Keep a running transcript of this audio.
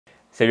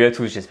Salut à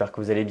tous, j'espère que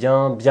vous allez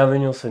bien.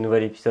 Bienvenue dans ce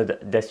nouvel épisode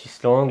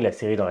d'Astuce Langue, la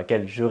série dans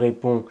laquelle je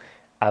réponds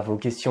à vos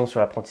questions sur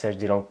l'apprentissage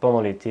des langues pendant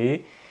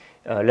l'été.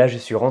 Là, je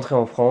suis rentré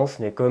en France,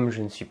 mais comme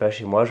je ne suis pas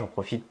chez moi, j'en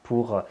profite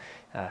pour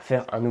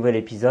faire un nouvel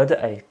épisode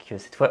avec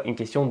cette fois une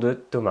question de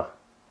Thomas,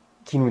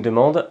 qui nous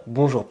demande «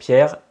 Bonjour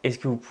Pierre, est-ce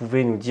que vous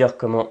pouvez nous dire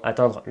comment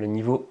atteindre le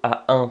niveau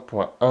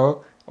A1.1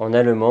 en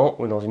allemand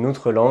ou dans une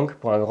autre langue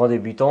pour un grand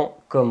débutant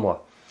comme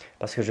moi,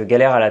 parce que je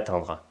galère à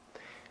l'atteindre ?»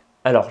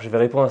 Alors, je vais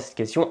répondre à cette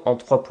question en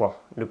 3 points.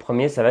 Le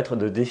premier, ça va être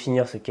de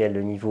définir ce qu'est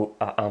le niveau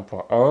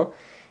A1.1.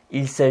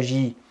 Il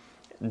s'agit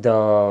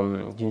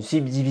d'une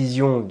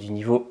subdivision du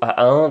niveau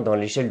A1 dans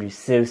l'échelle du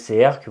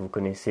CECR, que vous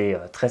connaissez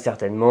très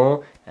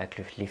certainement,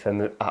 avec les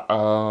fameux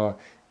A1,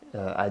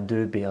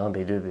 A2, B1,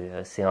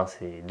 B2, C1,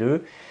 C2.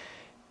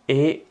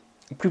 Et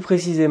plus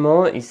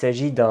précisément, il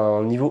s'agit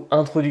d'un niveau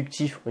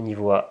introductif au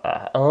niveau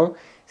A1,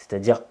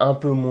 c'est-à-dire un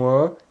peu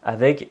moins,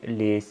 avec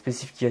les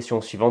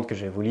spécifications suivantes que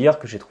je vais vous lire,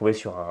 que j'ai trouvées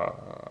sur un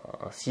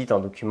site, un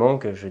document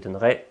que je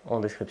donnerai en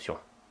description.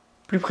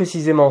 Plus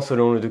précisément,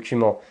 selon le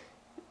document,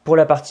 pour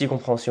la partie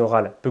compréhension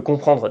orale, peut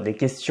comprendre des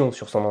questions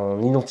sur son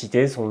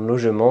identité, son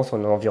logement,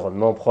 son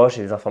environnement proche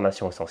et des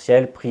informations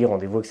essentielles, prix,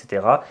 rendez-vous,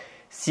 etc.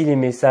 Si les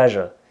messages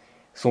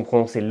sont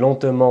prononcés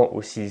lentement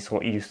ou s'ils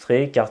sont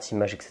illustrés, cartes,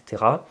 images,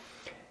 etc.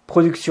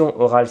 Production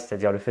orale,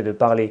 c'est-à-dire le fait de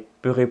parler,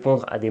 peut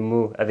répondre à des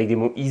mots, avec des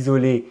mots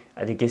isolés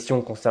à des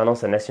questions concernant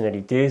sa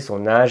nationalité,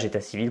 son âge,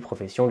 état civil,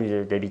 profession,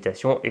 lieu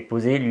d'habitation et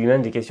poser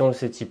lui-même des questions de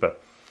ce type.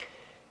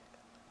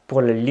 Pour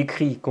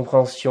l'écrit,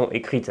 compréhension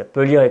écrite,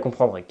 peut lire et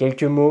comprendre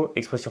quelques mots,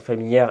 expressions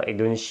familières et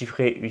données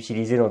chiffrées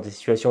utilisées dans des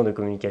situations de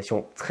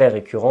communication très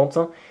récurrentes.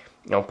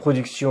 Et en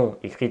production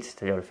écrite,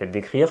 c'est-à-dire le fait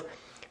d'écrire,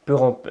 peut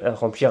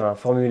remplir un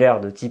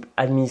formulaire de type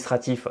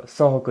administratif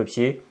sans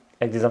recopier,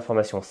 avec des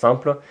informations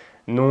simples,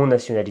 nom,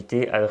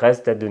 nationalité,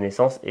 adresse, date de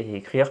naissance et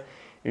écrire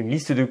une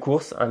liste de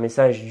courses, un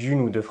message d'une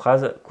ou deux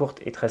phrases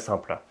courtes et très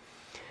simples.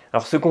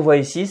 Alors ce qu'on voit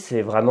ici,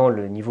 c'est vraiment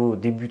le niveau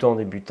débutant,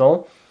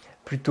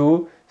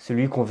 plutôt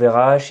celui qu'on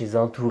verra chez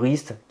un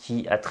touriste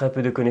qui a très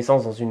peu de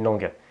connaissances dans une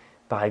langue.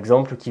 Par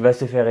exemple, qui va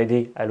se faire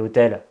aider à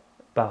l'hôtel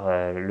par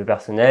le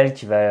personnel,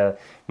 qui va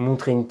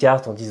montrer une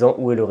carte en disant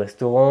où est le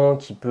restaurant,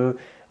 qui peut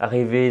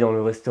arriver dans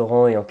le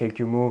restaurant et en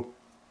quelques mots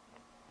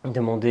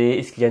demander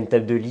est-ce qu'il y a une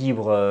table de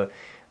libre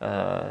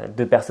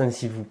de personnes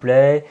s'il vous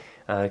plaît,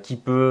 qui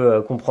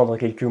peut comprendre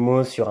quelques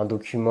mots sur un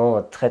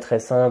document très très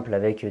simple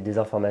avec des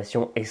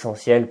informations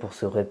essentielles pour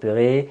se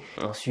repérer.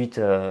 Ensuite,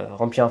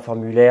 remplir un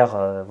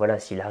formulaire, voilà,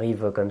 s'il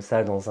arrive comme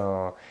ça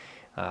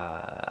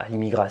à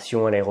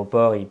l'immigration, à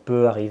l'aéroport, il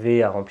peut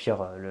arriver à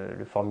remplir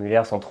le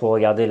formulaire sans trop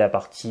regarder la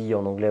partie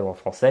en anglais ou en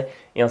français,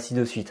 et ainsi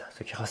de suite.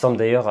 Ce qui ressemble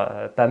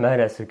d'ailleurs pas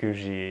mal à ce que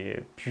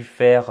j'ai pu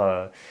faire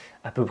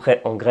à peu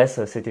près en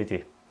Grèce cet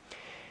été.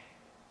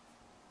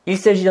 Il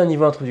s'agit d'un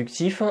niveau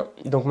introductif,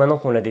 donc maintenant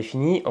qu'on l'a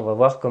défini, on va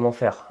voir comment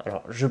faire.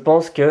 Alors, je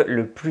pense que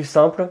le plus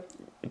simple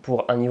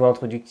pour un niveau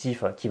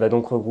introductif qui va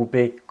donc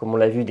regrouper, comme on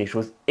l'a vu, des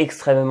choses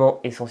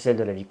extrêmement essentielles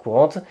de la vie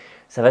courante,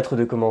 ça va être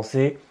de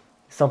commencer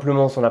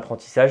simplement son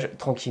apprentissage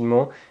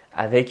tranquillement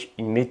avec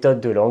une méthode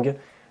de langue,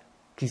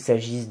 qu'il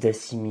s'agisse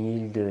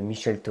d'Assimil, de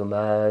Michel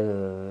Thomas,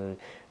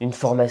 une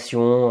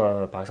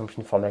formation, par exemple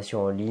une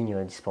formation en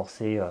ligne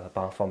dispensée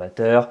par un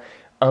formateur,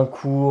 un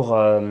cours...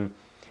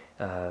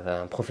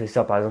 un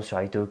professeur par exemple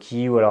sur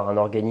Italki, ou alors un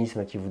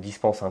organisme qui vous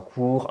dispense un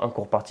cours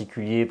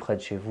particulier près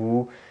de chez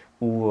vous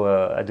ou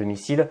à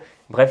domicile.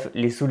 Bref,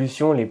 les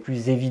solutions les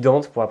plus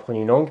évidentes pour apprendre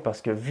une langue,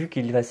 parce que vu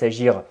qu'il va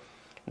s'agir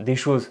des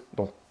choses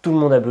dont tout le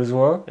monde a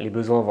besoin, les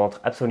besoins vont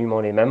être absolument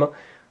les mêmes,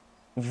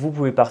 vous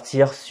pouvez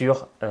partir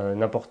sur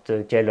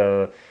n'importe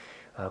quel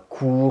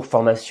cours,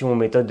 formation,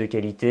 méthode de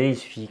qualité, il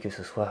suffit que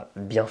ce soit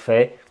bien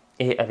fait,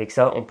 et avec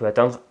ça on peut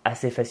atteindre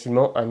assez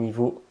facilement un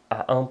niveau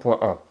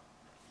A1.1.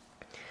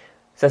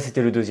 Ça,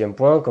 c'était le deuxième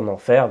point, comment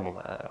faire. Bon,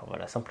 alors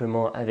voilà,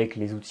 simplement avec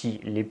les outils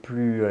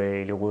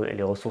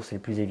les ressources les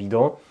plus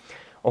évidents.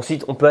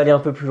 Ensuite, on peut aller un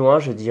peu plus loin.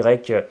 Je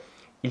dirais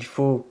qu'il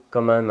faut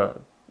quand même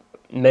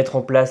mettre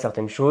en place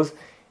certaines choses,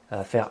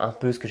 faire un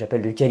peu ce que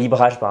j'appelle le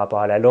calibrage par rapport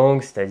à la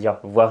langue, c'est-à-dire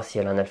voir si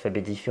elle a un alphabet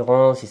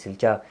différent, si c'est le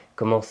cas,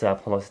 commencer à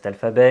apprendre cet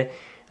alphabet,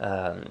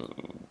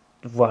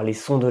 voir les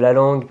sons de la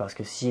langue, parce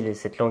que si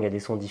cette langue a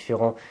des sons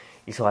différents,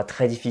 il sera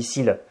très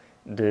difficile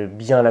de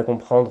bien la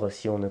comprendre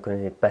si on ne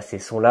connaît pas ces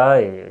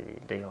sons-là, et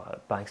d'ailleurs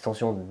par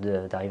extension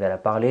d'arriver à la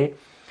parler,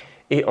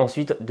 et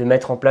ensuite de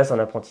mettre en place un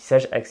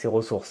apprentissage avec ses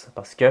ressources,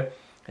 parce que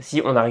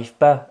si on n'arrive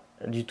pas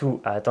du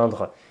tout à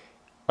atteindre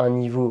un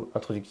niveau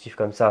introductif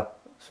comme ça,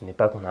 ce n'est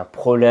pas qu'on a un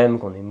problème,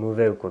 qu'on est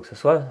mauvais ou quoi que ce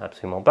soit,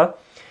 absolument pas,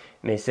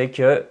 mais c'est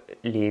que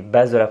les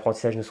bases de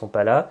l'apprentissage ne sont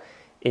pas là,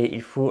 et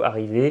il faut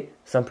arriver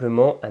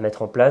simplement à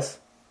mettre en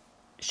place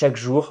chaque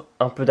jour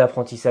un peu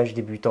d'apprentissage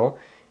débutant,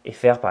 et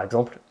faire par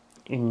exemple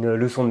une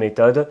leçon de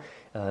méthode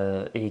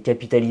et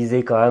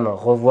capitaliser quand même,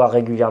 revoir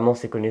régulièrement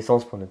ses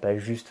connaissances pour ne pas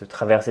juste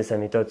traverser sa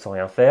méthode sans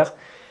rien faire.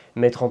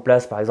 Mettre en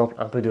place par exemple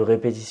un peu de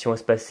répétition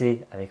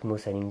espacée avec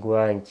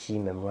Mosalingua, Anki,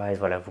 Memrise,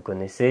 voilà, vous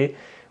connaissez.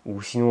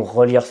 Ou sinon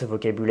relire ce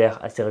vocabulaire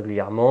assez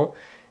régulièrement.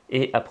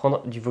 et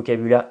apprendre du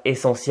vocabulaire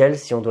essentiel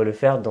si on doit le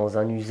faire dans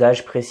un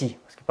usage précis.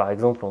 Parce que par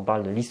exemple, on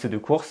parle de liste de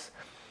courses,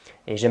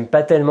 et j'aime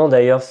pas tellement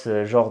d'ailleurs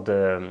ce genre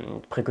de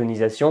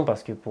préconisation,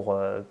 parce que pour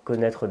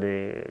connaître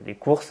des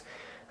courses,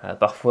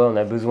 parfois on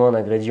a besoin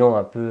d'ingrédients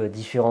un peu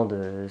différents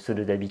de ceux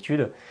de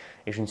d'habitude,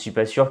 et je ne suis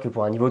pas sûr que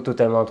pour un niveau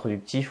totalement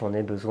introductif, on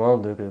ait besoin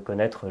de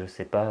connaître, je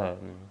sais pas,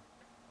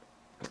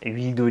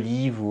 huile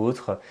d'olive ou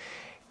autre,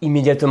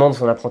 immédiatement dans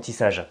son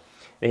apprentissage.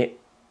 Mais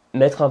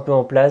mettre un peu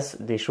en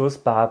place des choses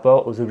par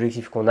rapport aux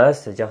objectifs qu'on a,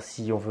 c'est-à-dire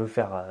si on veut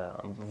faire un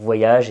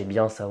voyage, et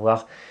bien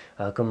savoir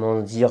comment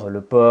dire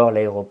le port,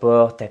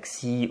 l'aéroport,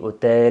 taxi,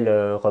 hôtel,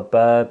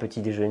 repas,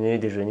 petit déjeuner,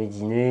 déjeuner,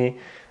 dîner.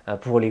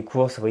 Pour les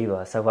courses, oui,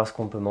 savoir ce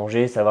qu'on peut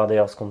manger, savoir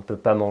d'ailleurs ce qu'on ne peut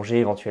pas manger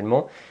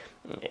éventuellement,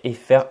 et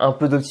faire un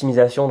peu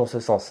d'optimisation dans ce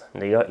sens.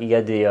 D'ailleurs, il y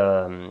a des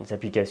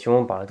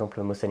applications, par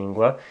exemple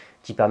Mosalingua,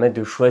 qui permettent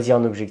de choisir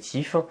un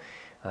objectif.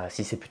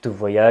 Si c'est plutôt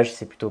voyage, si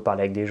c'est plutôt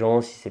parler avec des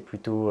gens, si c'est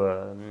plutôt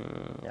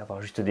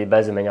avoir juste des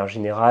bases de manière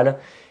générale.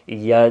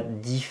 Il y a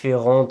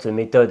différentes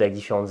méthodes avec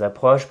différentes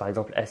approches. Par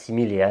exemple,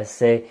 Assimile est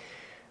assez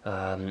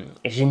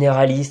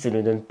généraliste et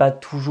ne donne pas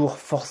toujours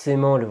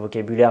forcément le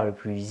vocabulaire le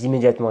plus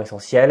immédiatement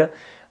essentiel.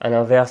 À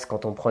l'inverse,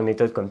 quand on prend une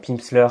méthode comme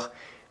Pimsleur,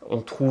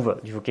 on trouve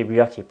du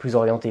vocabulaire qui est plus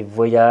orienté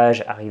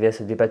voyage, arriver à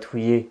se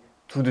dépatouiller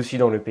tout de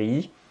suite dans le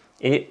pays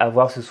et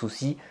avoir ce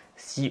souci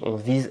si on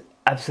vise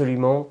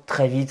absolument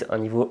très vite un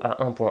niveau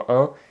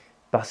A1.1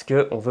 parce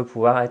qu'on veut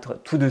pouvoir être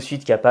tout de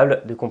suite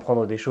capable de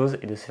comprendre des choses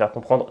et de se faire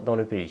comprendre dans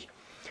le pays.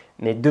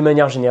 Mais de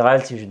manière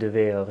générale, si je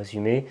devais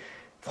résumer,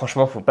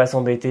 franchement, il ne faut pas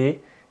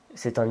s'embêter.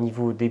 C'est un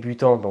niveau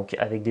débutant, donc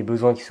avec des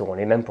besoins qui seront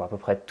les mêmes pour à peu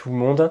près tout le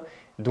monde.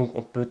 Donc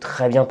on peut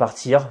très bien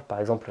partir. Par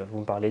exemple, vous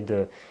me parlez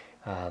de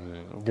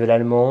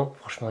l'allemand.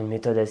 Franchement, une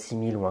méthode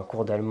Assimile ou un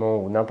cours d'allemand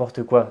ou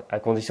n'importe quoi, à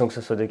condition que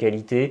ce soit de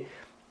qualité.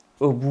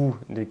 Au bout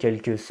de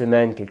quelques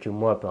semaines, quelques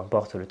mois, peu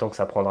importe le temps que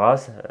ça prendra,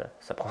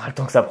 ça prendra le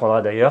temps que ça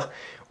prendra d'ailleurs,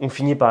 on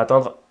finit par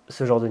atteindre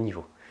ce genre de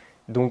niveau.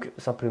 Donc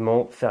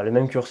simplement faire le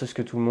même cursus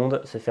que tout le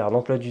monde, se faire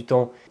l'emploi du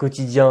temps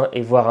quotidien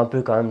et voir un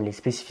peu quand même les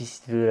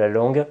spécificités de la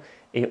langue,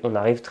 et on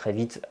arrive très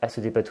vite à se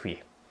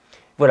dépatouiller.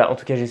 Voilà, en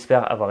tout cas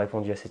j'espère avoir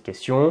répondu à cette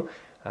question.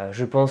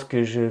 Je pense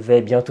que je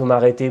vais bientôt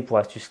m'arrêter pour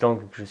Astuce Langue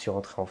vu que je suis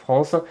rentré en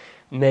France,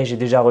 mais j'ai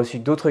déjà reçu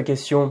d'autres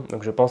questions,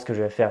 donc je pense que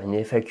je vais faire une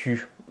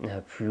FAQ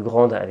plus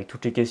grande avec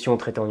toutes les questions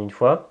traitées en une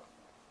fois.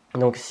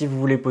 Donc si vous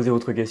voulez poser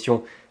votre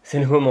question, c'est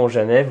le moment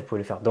jamais, vous pouvez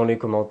le faire dans les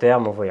commentaires,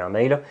 m'envoyer un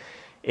mail,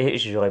 et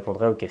je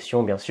répondrai aux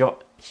questions bien sûr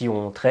qui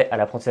ont trait à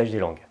l'apprentissage des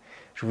langues.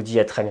 Je vous dis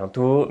à très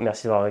bientôt,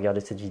 merci d'avoir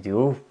regardé cette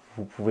vidéo.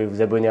 Vous pouvez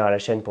vous abonner à la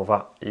chaîne pour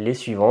voir les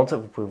suivantes.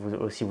 Vous pouvez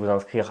aussi vous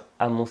inscrire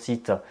à mon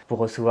site pour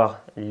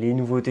recevoir les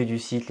nouveautés du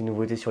site, les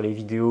nouveautés sur les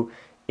vidéos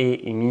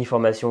et une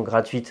mini-formation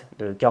gratuite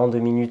de 42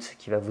 minutes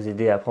qui va vous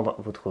aider à apprendre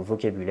votre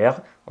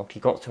vocabulaire en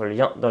cliquant sur le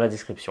lien dans la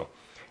description.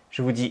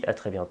 Je vous dis à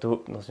très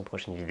bientôt dans une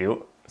prochaine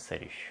vidéo.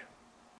 Salut!